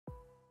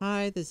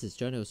Hi, this is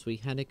Jono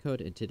Sweet Honey Code,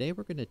 and today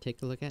we're going to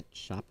take a look at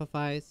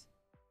Shopify's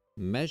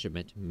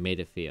measurement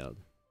meta field.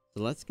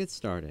 So let's get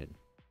started.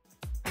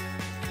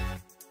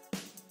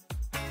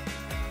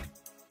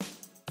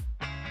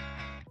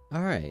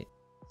 Alright,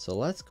 so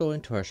let's go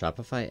into our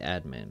Shopify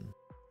admin.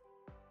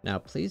 Now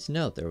please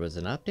note there was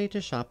an update to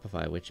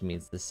Shopify, which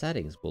means the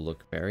settings will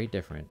look very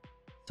different.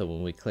 So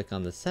when we click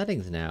on the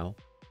settings now,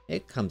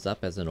 it comes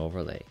up as an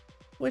overlay,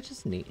 which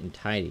is neat and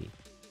tidy.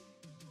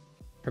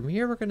 From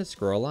here, we're going to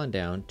scroll on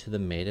down to the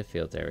meta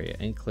fields area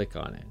and click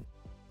on it.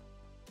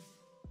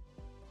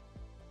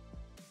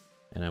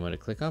 And I'm going to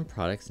click on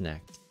products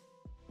next.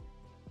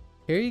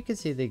 Here you can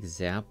see the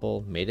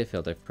example meta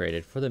field I've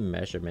created for the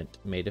measurement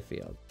meta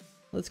field.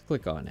 Let's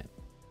click on it.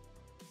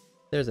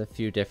 There's a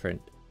few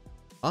different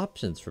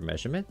options for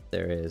measurement.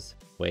 There is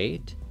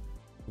weight,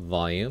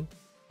 volume,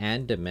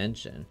 and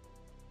dimension.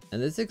 In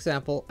this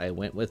example, I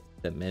went with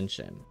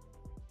dimension.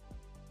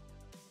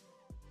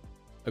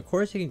 Of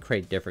course, you can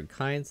create different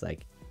kinds,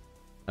 like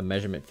a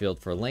measurement field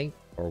for length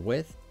or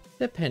width,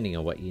 depending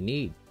on what you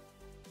need.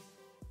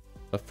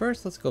 But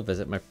first, let's go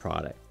visit my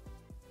product.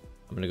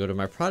 I'm going to go to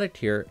my product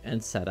here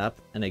and set up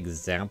an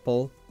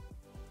example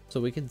so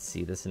we can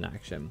see this in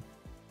action.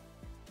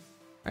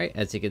 Alright,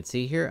 as you can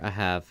see here, I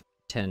have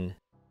 10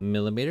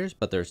 millimeters,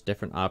 but there's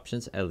different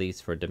options, at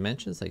least for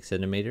dimensions like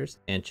centimeters,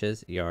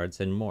 inches, yards,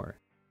 and more.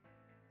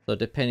 So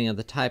depending on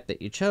the type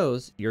that you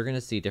chose, you're going to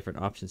see different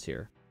options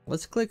here.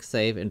 Let's click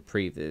save and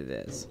preview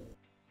this.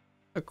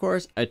 Of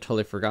course, I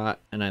totally forgot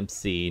and I'm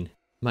seeing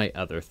my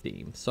other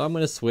theme. So I'm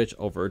going to switch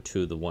over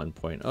to the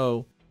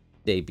 1.0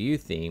 debut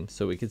theme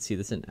so we can see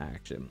this in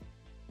action.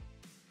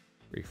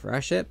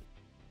 Refresh it.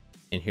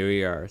 And here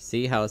we are.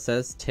 See how it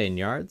says 10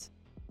 yards?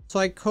 So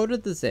I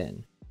coded this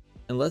in.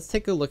 And let's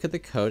take a look at the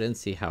code and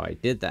see how I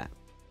did that.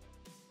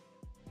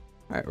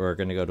 Alright, we're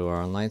going to go to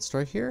our online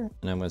store here.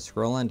 And I'm going to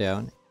scroll on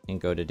down and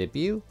go to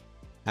debut,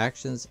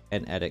 actions,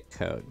 and edit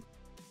code.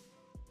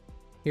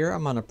 Here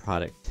I'm on a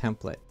product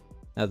template.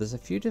 Now there's a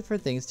few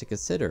different things to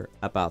consider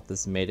about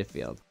this meta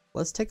field.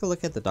 Let's take a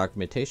look at the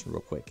documentation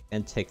real quick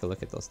and take a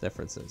look at those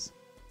differences.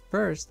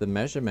 First, the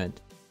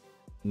measurement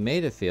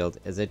meta field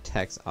is a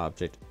text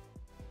object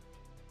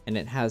and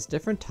it has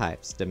different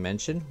types: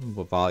 dimension,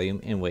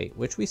 volume, and weight,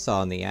 which we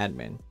saw in the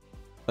admin.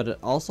 But it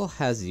also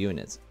has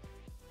units,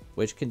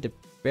 which can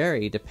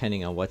vary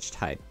depending on which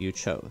type you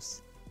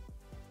chose.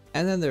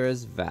 And then there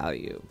is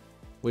value,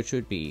 which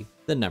would be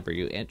the number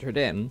you entered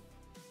in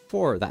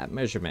for that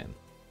measurement.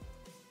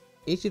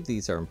 Each of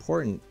these are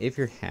important if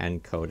you're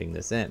hand coding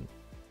this in.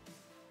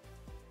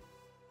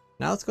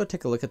 Now let's go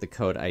take a look at the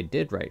code I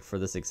did write for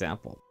this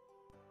example.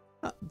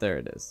 There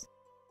it is.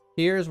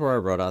 Here's where I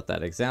wrote out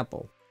that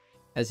example.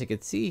 As you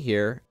can see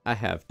here, I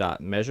have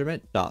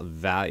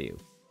 .measurement.value.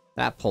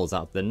 That pulls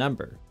out the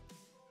number.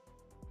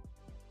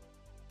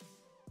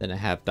 Then I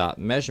have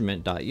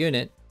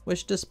 .measurement.unit,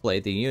 which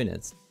display the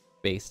units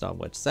based on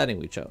which setting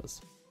we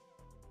chose.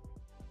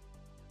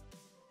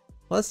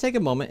 Let's take a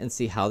moment and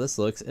see how this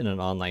looks in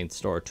an online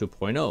store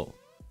 2.0.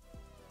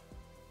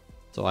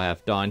 So I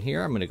have Dawn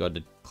here. I'm going to go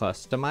to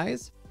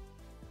customize.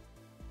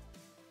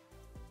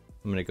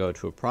 I'm going to go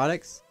to a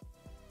product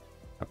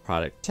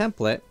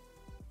template.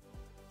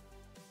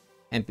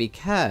 And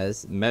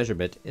because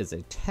measurement is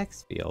a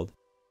text field,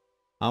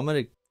 I'm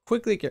going to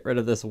quickly get rid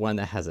of this one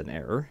that has an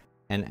error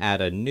and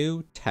add a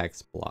new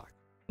text block.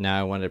 Now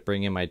I want to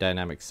bring in my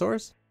dynamic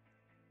source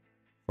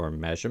for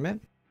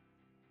measurement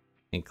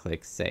and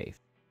click save.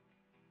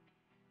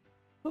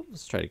 Oh,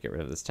 let's try to get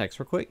rid of this text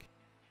real quick.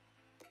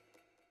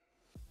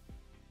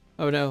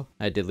 Oh no,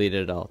 I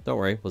deleted it all. Don't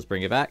worry, let's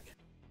bring it back.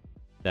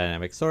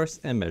 Dynamic source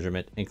and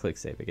measurement and click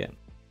save again.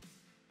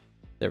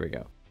 There we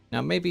go.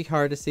 Now it may be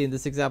hard to see in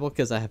this example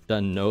because I have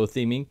done no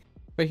theming,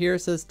 but here it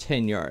says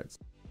 10 yards.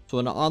 So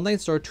in an online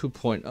store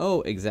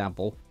 2.0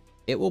 example,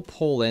 it will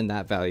pull in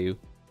that value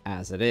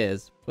as it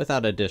is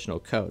without additional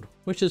code,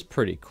 which is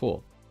pretty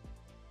cool.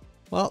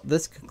 Well,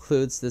 this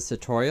concludes this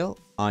tutorial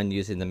on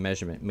using the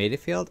measurement meta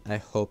field. I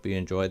hope you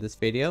enjoyed this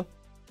video.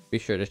 Be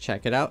sure to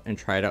check it out and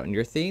try it out in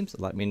your themes.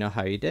 Let me know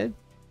how you did.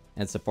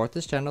 And support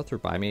this channel through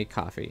Buy Me a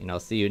Coffee. And I'll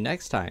see you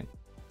next time.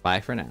 Bye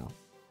for now.